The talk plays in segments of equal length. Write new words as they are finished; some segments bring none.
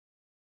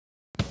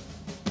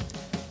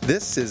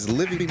This is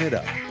Living It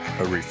Up,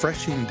 a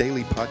refreshing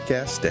daily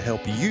podcast to help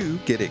you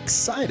get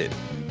excited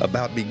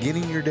about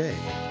beginning your day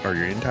or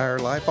your entire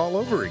life all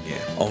over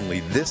again. Only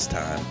this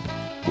time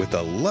with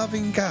a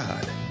loving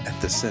God at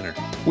the center.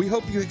 We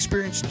hope you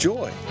experience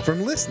joy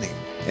from listening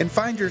and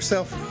find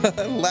yourself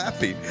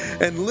laughing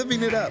and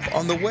living it up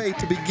on the way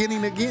to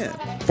beginning again.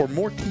 For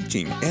more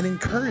teaching and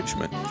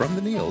encouragement from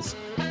the Neils,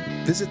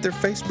 visit their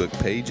Facebook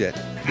page at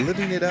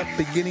Living It Up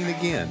Beginning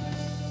Again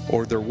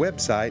or their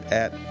website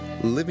at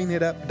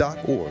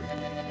livingitup.org.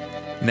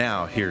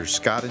 Now, here's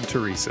Scott and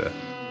Teresa.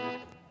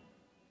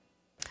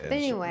 But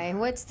anyway,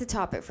 what's the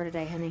topic for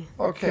today, honey?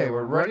 Okay,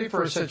 we're ready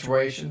for a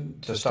situation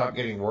to stop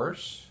getting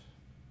worse.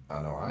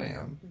 I know I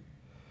am.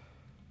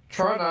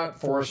 Try not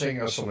forcing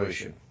a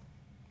solution.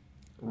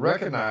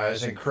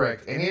 Recognize and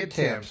correct any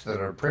attempts that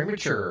are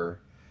premature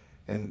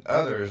and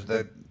others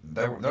that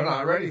they're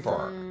not ready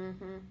for.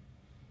 Mm-hmm.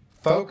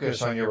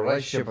 Focus on your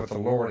relationship with the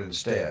Lord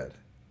instead,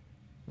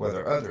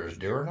 whether others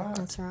do or not.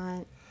 That's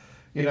right.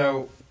 You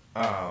know,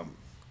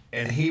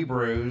 in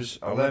Hebrews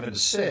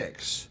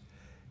 11:6,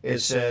 it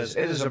says,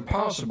 "It is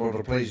impossible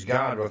to please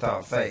God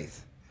without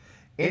faith.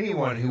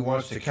 Anyone who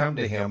wants to come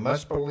to Him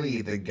must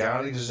believe that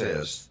God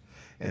exists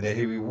and that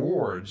He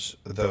rewards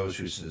those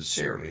who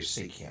sincerely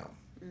seek Him."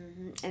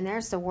 Mm-hmm. And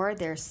there's the word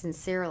there,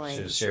 sincerely.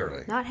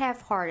 Sincerely. Not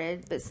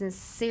half-hearted, but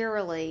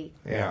sincerely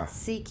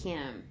seek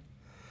Him.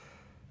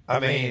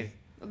 I mean,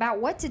 about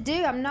what to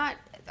do.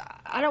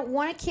 I don't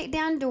want to kick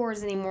down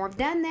doors anymore. I've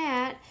done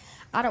that.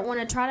 I don't want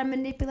to try to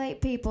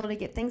manipulate people to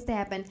get things to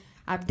happen.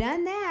 I've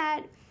done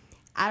that.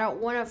 I don't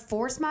want to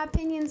force my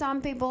opinions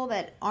on people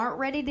that aren't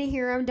ready to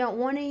hear them, don't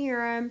want to hear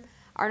them,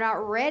 are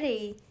not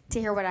ready to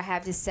hear what I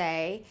have to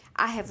say.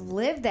 I have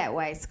lived that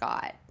way,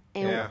 Scott,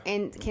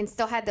 and can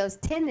still have those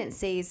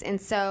tendencies. And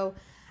so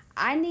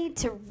I need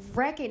to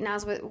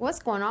recognize what's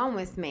going on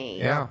with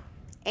me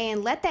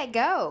and let that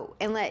go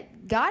and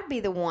let God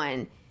be the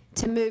one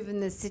to move in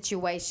this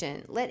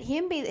situation. Let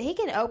Him be. He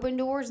can open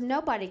doors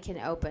nobody can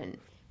open.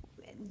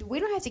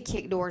 We don't have to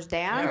kick doors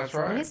down. Yeah, that's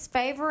right. When His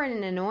favor and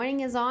an anointing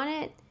is on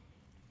it,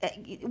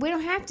 we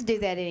don't have to do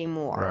that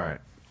anymore. Right.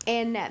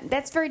 And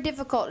that's very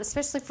difficult,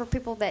 especially for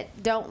people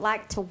that don't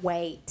like to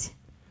wait.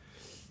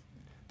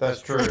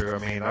 That's true. I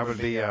mean, I would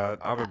be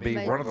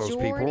one of those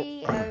people.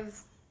 Majority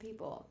of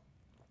people.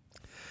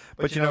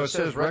 But you know, it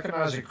says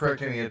recognize and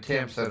correct any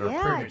attempts that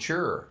are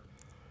premature.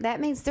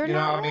 That means they're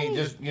not ready. I mean,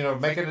 just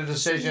making a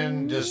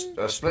decision, just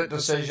a split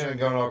decision, and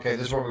going, okay,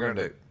 this is what we're going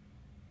to do.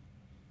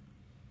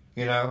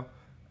 You know,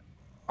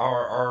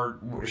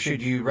 or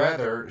should you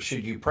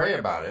pray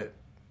about it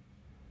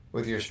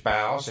with your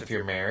spouse if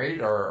you're married,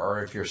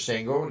 or if you're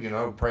single,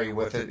 pray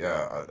with it,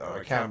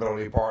 an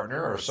accountability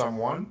partner or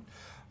someone,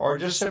 or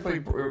just simply,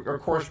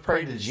 of course,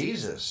 pray to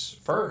Jesus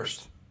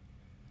first.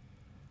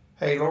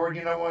 Hey, Lord,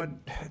 you know what?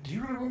 Do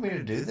you really want me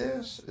to do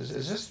this?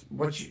 Is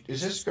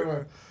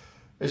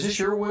this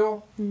your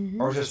will,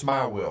 or is this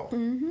my will?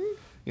 Mm-hmm.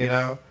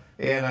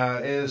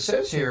 And it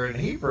says here in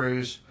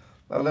Hebrews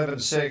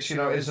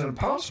 11:6, it's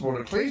impossible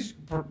to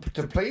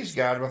please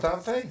God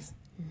without faith.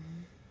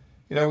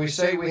 We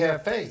say we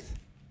have faith.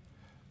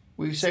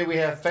 We say we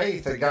have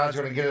faith that God's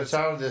going to get us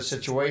out of this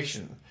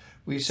situation.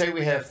 We say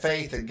we have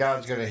faith that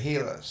God's going to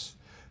heal us.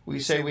 We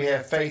say we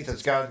have faith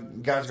that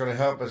God's going to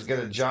help us get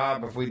a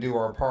job if we do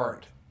our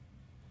part.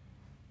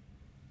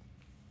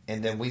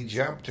 And then we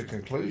jump to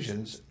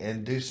conclusions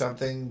and do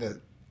something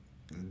that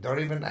don't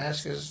even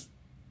ask us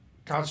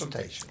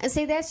consultation. And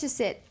see, that's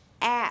just it.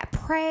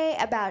 Pray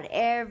about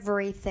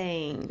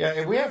everything. Yeah,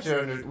 and we have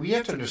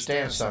to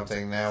understand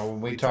something now when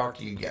we talk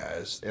to you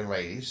guys and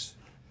ladies.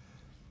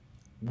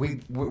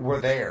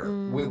 We're there.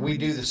 Mm-hmm. We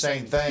do the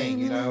same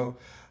thing,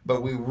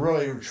 but we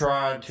really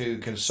try to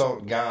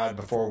consult God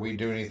before we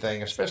do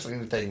anything, especially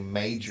anything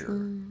major.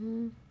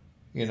 Mm-hmm.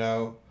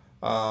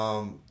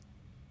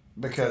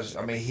 Because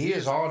He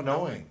is all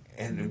knowing,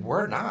 and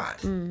we're not.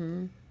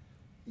 Mm-hmm.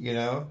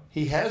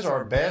 He has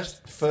our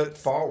best foot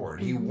forward.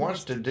 Mm-hmm. He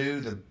wants to do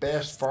the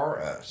best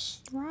for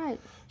us. Right.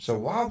 So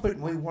why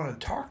wouldn't we want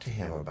to talk to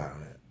Him about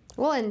it?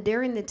 Well, and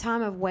during the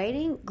time of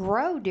waiting,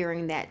 grow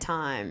during that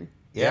time.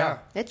 Yeah.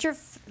 Let your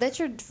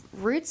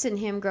roots in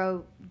Him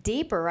grow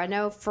deeper. I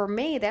know for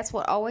me, that's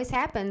what always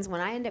happens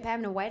when I end up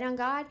having to wait on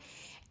God.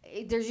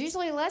 There's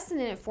usually a lesson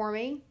in it for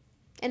me.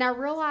 And I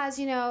realize,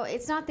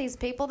 it's not these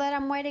people that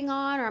I'm waiting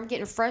on or I'm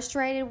getting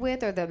frustrated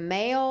with or the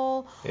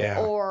mail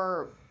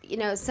or,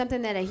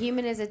 something that a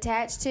human is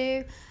attached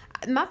to.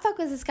 My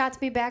focus has got to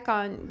be back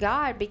on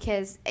God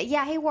because,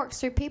 He works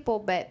through people,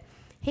 but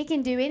He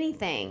can do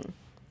anything.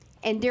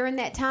 And during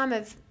that time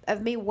of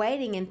me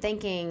waiting and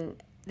thinking,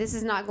 this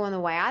is not going the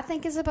way I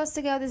think it's supposed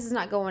to go, this is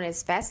not going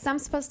as fast as I'm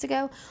supposed to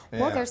go,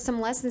 well, there's some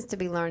lessons to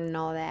be learned and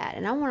all that.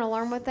 And I want to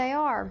learn what they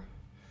are.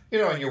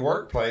 In your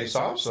workplace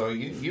also,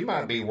 you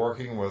might be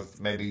working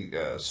with maybe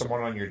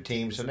someone on your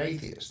team's an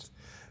atheist.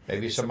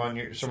 Maybe someone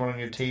on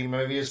your team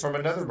maybe is from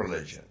another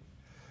religion.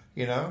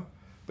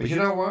 But you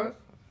know what?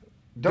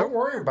 Don't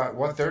worry about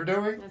what they're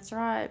doing. That's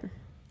right.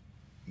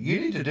 You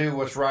need to do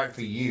what's right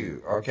for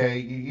you, okay?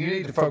 You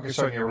need to focus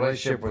on your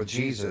relationship with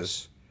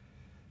Jesus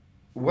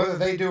whether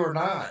they do or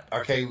not.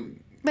 Okay.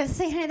 But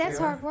see, honey, that's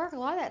Yeah. hard work. A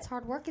lot of that's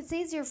hard work. It's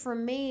easier for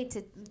me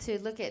to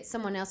look at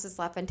someone else's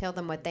life and tell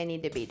them what they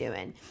need to be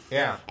doing.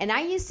 Yeah. And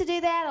I used to do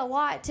that a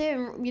lot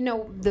too. You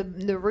know,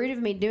 the root of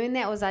me doing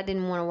that was I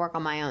didn't want to work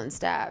on my own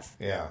stuff.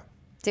 Yeah.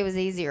 So it was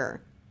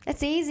easier.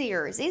 It's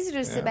easier. It's easier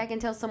to Yeah. sit back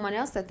and tell someone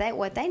else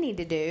what they need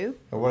to do.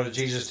 And what did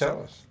Jesus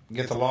tell us?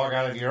 Get the log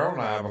out of your own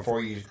eye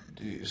before you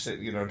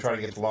try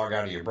to get the log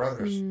out of your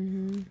brother's.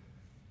 Mm-hmm.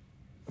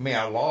 I mean,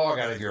 a log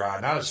out of your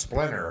eye, not a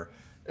splinter.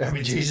 I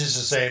mean, Jesus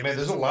is saying, man,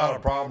 there's a lot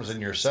of problems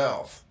in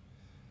yourself.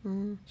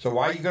 Mm-hmm. So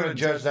why are you going to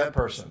judge that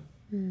person?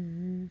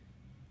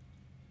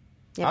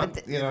 Yeah,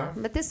 But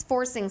but this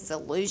forcing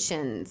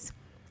solutions,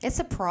 it's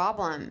a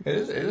problem.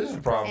 it is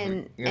a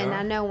problem. And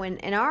I know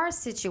in our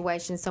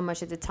situation, so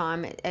much at the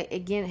time,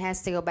 again, it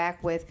has to go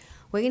back with,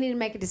 we need to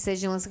make a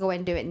decision. Let's go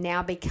ahead and do it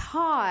now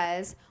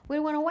because we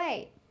want to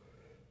wait.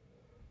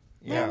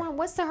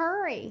 What's the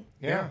hurry?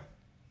 Yeah.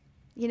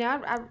 You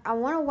know, I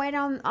want to wait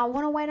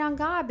on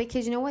God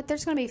because you know what?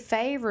 There's going to be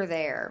favor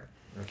there.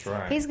 That's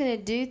right. He's going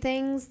to do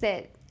things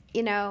that,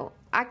 you know,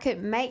 I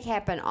couldn't make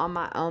happen on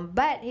my own.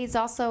 But he's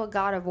also a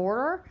God of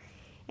order,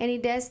 and he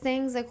does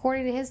things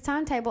according to his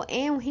timetable,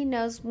 and he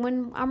knows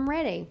when I'm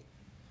ready.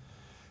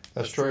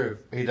 That's true.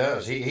 He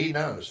does. He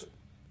knows.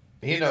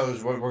 He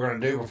knows what we're going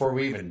to do before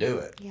we even do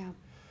it. Yeah.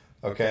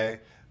 Okay?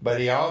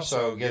 But he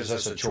also gives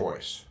us a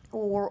choice.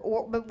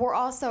 But we're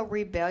also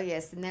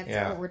rebellious, and that's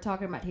what we're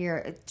talking about here.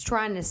 It's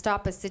trying to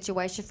stop a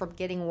situation from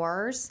getting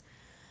worse.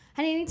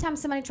 And anytime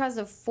somebody tries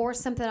to force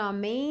something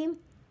on me,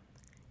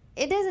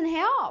 it doesn't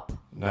help.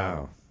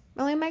 No. It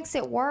only makes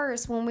it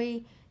worse when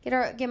we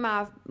get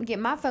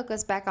my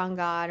focus back on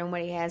God and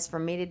what He has for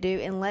me to do,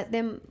 and let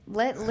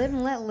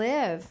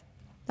live.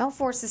 Don't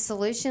force a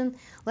solution.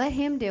 Let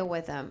Him deal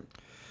with them.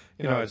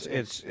 You know,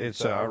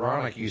 it's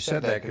ironic you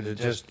said that because it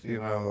just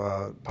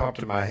popped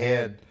in my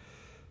head.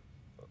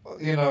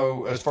 You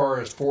know, as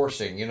far as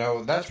forcing,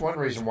 that's one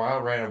reason why I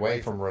ran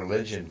away from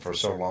religion for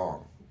so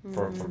long,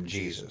 from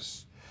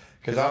Jesus.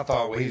 Because I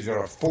thought, well, he's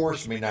going to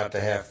force me not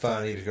to have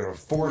fun. He was going to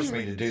force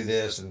me to do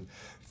this and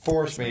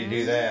force me to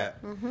do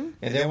that. Mm-hmm.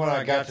 And then when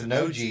I got to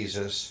know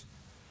Jesus,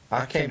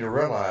 I came to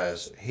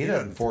realize he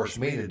doesn't force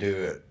me to do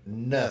it.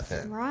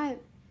 Nothing. Right.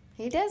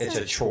 He doesn't. It's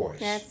a choice.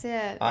 That's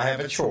it. I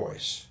have a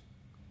choice.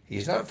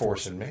 He's not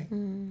forcing me.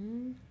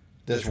 Mm-hmm.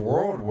 This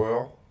world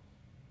will.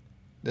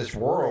 This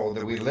world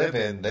that we live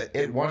in, that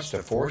it wants to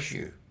force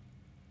you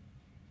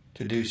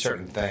to do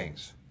certain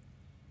things.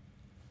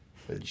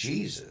 But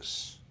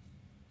Jesus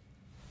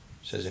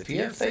says, if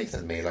you have faith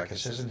in me, like it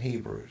says in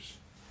Hebrews,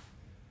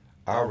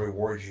 I'll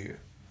reward you.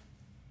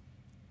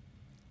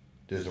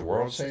 Does the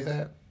world say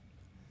that?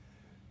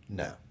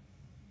 No.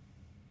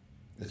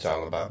 It's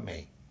all about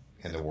me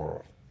in the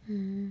world.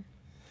 Mm-hmm.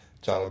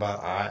 It's all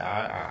about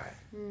I.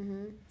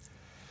 Mm-hmm.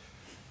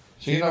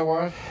 So you know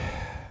what?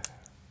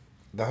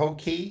 The whole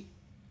key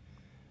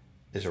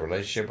is a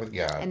relationship with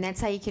God. And that's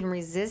how you can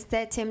resist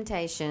that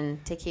temptation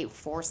to keep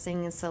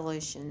forcing a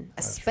solution,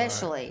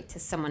 especially to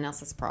someone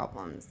else's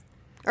problems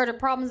or to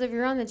problems of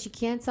your own that you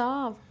can't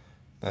solve.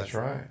 That's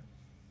right.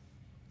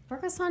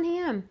 Focus on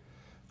Him.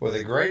 Well,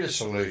 the greatest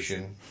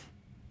solution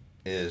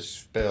is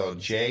spelled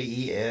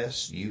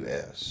Jesus,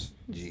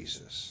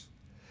 Jesus.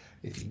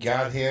 If you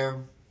got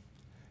Him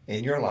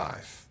in your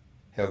life,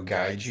 He'll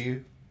guide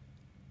you,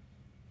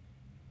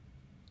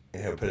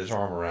 and He'll put His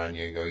arm around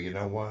you and go, you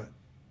know what?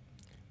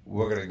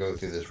 We're going to go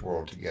through this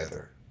world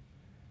together.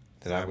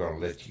 Then I'm going to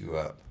lift you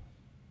up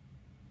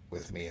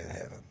with me in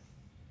heaven.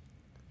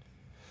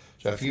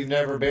 So if you've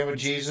never been with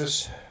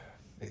Jesus,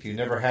 if you've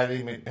never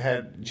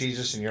had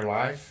Jesus in your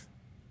life,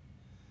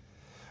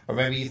 or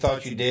maybe you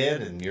thought you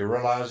did and you're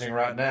realizing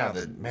right now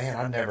that, man,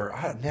 I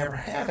never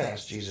have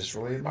asked Jesus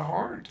really in my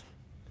heart.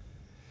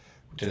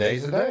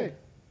 Today's the day.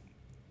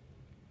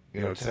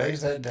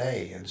 Today's that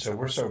day. And so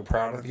we're so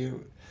proud of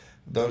you.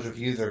 Those of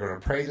you that are going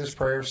to pray this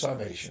prayer of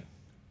salvation,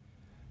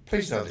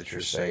 please know that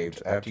you're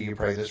saved after you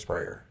pray this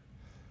prayer.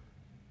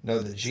 Know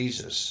that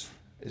Jesus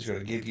is going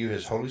to give you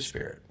His Holy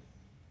Spirit.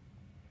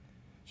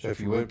 So if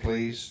you would,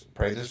 please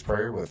pray this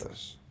prayer with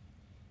us.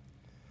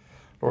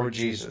 Lord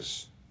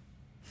Jesus,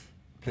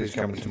 please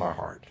come into my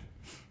heart.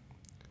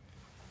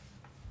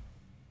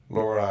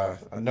 Lord,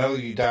 I know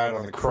you died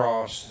on the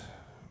cross.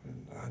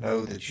 I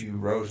know that you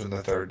rose on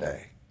the third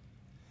day.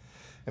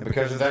 And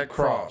because of that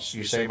cross,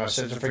 you say my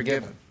sins are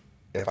forgiven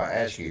if I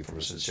ask you from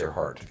a sincere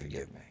heart to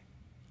forgive me.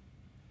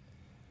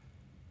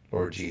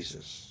 Lord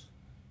Jesus,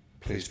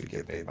 please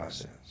forgive me my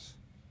sins.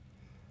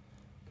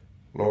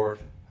 Lord,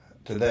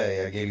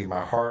 today I give you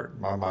my heart,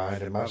 my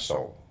mind, and my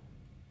soul.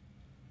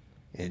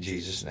 In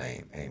Jesus'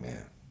 name,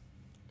 amen.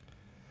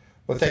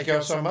 Well, thank you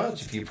all so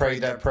much. If you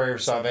prayed that prayer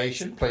of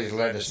salvation, please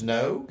let us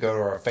know. Go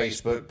to our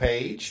Facebook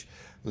page,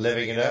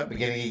 Living It Up,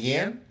 Beginning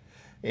Again.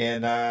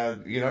 And,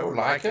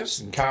 like us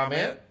and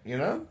comment,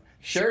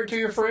 share it to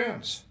your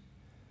friends.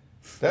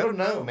 Let them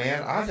know,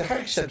 man, I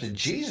accepted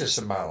Jesus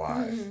in my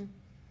life. Mm-hmm.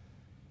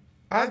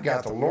 I've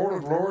got the Lord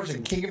of Lords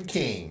and King of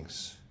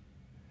Kings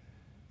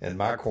in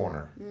my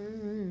corner.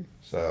 Mm-hmm.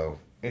 So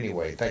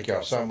anyway, thank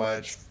y'all so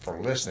much for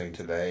listening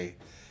today.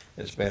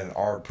 It's been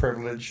our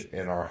privilege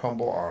and our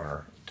humble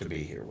honor to be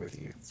here with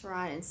you. That's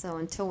right. And so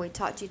until we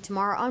talk to you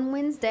tomorrow on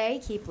Wednesday,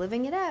 keep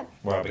living it up.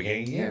 Well,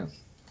 beginning again.